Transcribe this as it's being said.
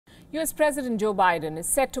U.S. President Joe Biden is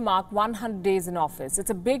set to mark 100 days in office. It's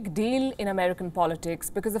a big deal in American politics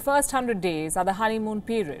because the first 100 days are the honeymoon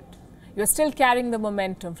period. You're still carrying the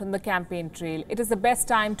momentum from the campaign trail. It is the best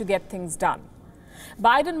time to get things done.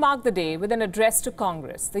 Biden marked the day with an address to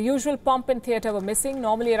Congress. The usual pomp and theatre were missing.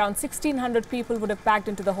 Normally around 1,600 people would have packed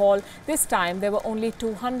into the hall. This time there were only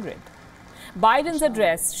 200. Biden's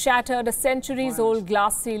address shattered a centuries-old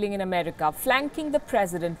glass ceiling in America. Flanking the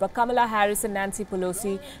president were Kamala Harris and Nancy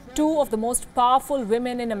Pelosi, two of the most powerful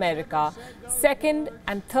women in America, second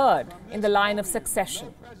and third in the line of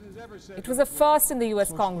succession. It was a first in the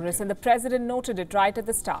U.S. Congress, and the president noted it right at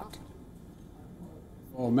the start.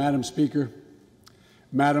 Oh, Madam Speaker,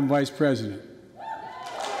 Madam Vice President,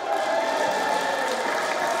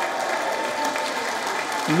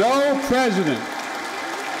 no president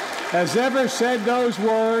has ever said those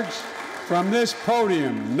words from this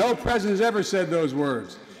podium. No president has ever said those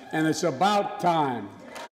words, and it's about time.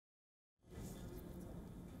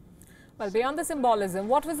 Well, beyond the symbolism,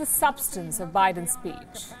 what was the substance of Biden's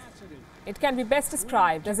speech? It can be best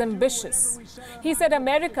described as ambitious. He said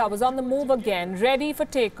America was on the move again, ready for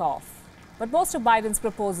takeoff. But most of Biden's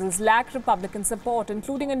proposals lack Republican support,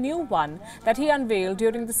 including a new one that he unveiled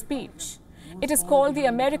during the speech. It is called the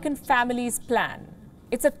American Families Plan.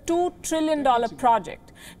 It's a $2 trillion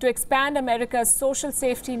project to expand America's social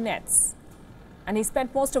safety nets. And he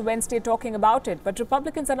spent most of Wednesday talking about it, but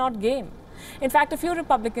Republicans are not game. In fact, a few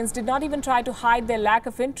Republicans did not even try to hide their lack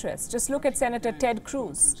of interest. Just look at Senator Ted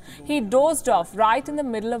Cruz. He dozed off right in the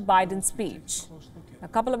middle of Biden's speech. A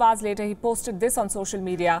couple of hours later, he posted this on social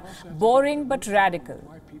media, boring but radical.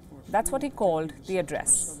 That's what he called the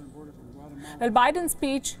address. Well, Biden's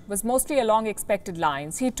speech was mostly along expected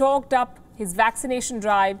lines. He talked up his vaccination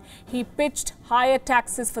drive. He pitched higher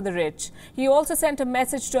taxes for the rich. He also sent a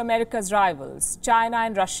message to America's rivals, China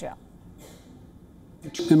and Russia.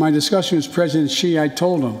 In my discussion with President Xi, I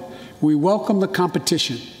told him, we welcome the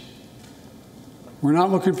competition. We're not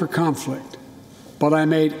looking for conflict. But I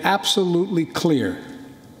made absolutely clear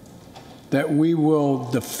that we will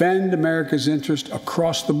defend America's interest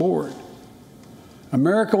across the board.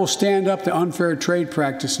 America will stand up to unfair trade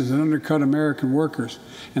practices that undercut American workers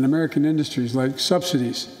and American industries, like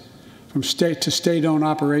subsidies from state to state-owned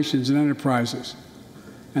operations and enterprises,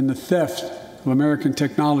 and the theft of American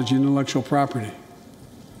technology and intellectual property.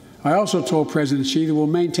 I also told President Xi that we'll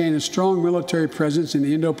maintain a strong military presence in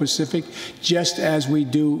the Indo-Pacific, just as we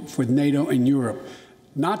do with NATO and Europe,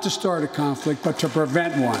 not to start a conflict, but to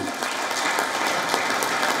prevent one.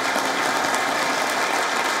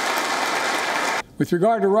 With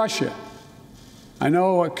regard to Russia, I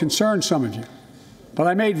know it concerns some of you, but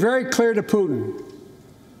I made very clear to Putin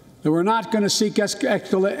that we're not going to seek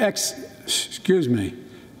escalation,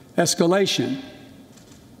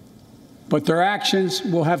 but their actions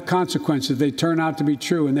will have consequences. They turn out to be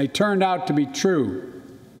true, and they turned out to be true.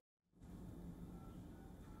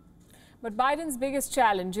 But Biden's biggest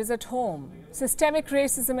challenge is at home: systemic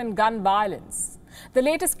racism and gun violence. The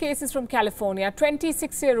latest case is from California.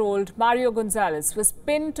 26-year-old Mario Gonzalez was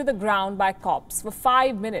pinned to the ground by cops for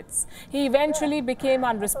 5 minutes. He eventually became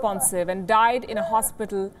unresponsive and died in a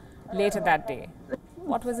hospital later that day.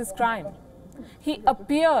 What was his crime? He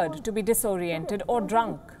appeared to be disoriented or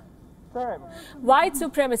drunk. White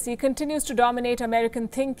supremacy continues to dominate American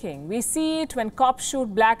thinking. We see it when cops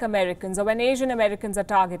shoot black Americans or when Asian Americans are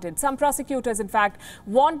targeted. Some prosecutors, in fact,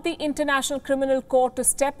 want the International Criminal Court to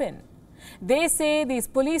step in. They say these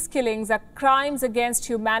police killings are crimes against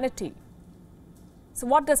humanity. So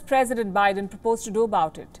what does President Biden propose to do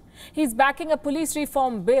about it? He's backing a police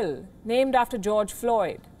reform bill named after George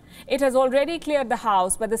Floyd. It has already cleared the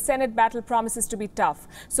House, but the Senate battle promises to be tough.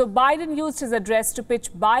 So Biden used his address to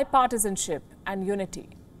pitch bipartisanship and unity.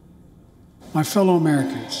 My fellow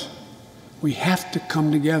Americans, we have to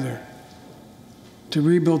come together to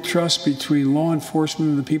rebuild trust between law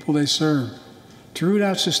enforcement and the people they serve, to root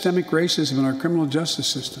out systemic racism in our criminal justice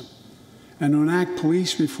system, and to enact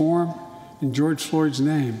police reform in George Floyd's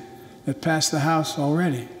name that passed the House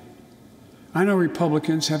already. I know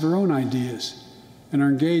Republicans have their own ideas and are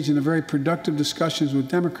engaged in very productive discussions with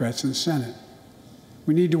Democrats in the Senate.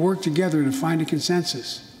 We need to work together to find a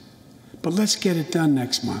consensus. But let's get it done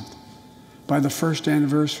next month, by the first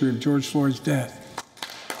anniversary of George Floyd's death.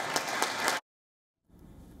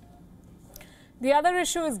 The other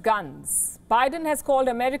issue is guns. Biden has called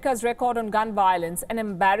America's record on gun violence an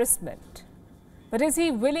embarrassment. But is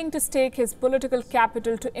he willing to stake his political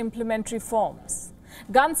capital to implement reforms?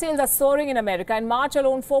 Gun sales are soaring in America. In March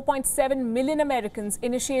alone, 4.7 million Americans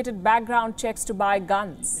initiated background checks to buy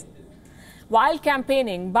guns. While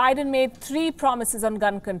campaigning, Biden made 3 promises on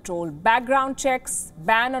gun control: background checks,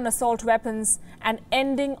 ban on assault weapons, and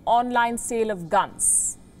ending online sale of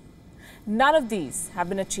guns. None of these have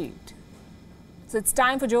been achieved. So it's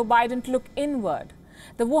time for Joe Biden to look inward.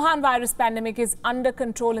 The Wuhan virus pandemic is under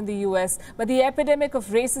control in the U.S., but the epidemic of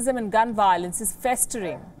racism and gun violence is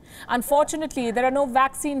festering. Unfortunately, there are no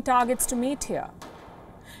vaccine targets to meet here.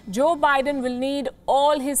 Joe Biden will need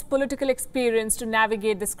all his political experience to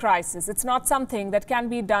navigate this crisis. It's not something that can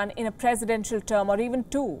be done in a presidential term or even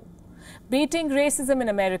 2. Beating racism in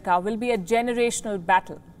America will be a generational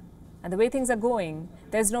battle. And the way things are going,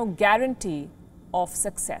 there's no guarantee of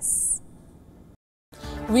success.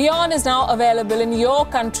 WION is now available in your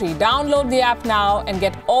country. Download the app now and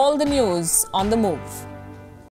get all the news on the move.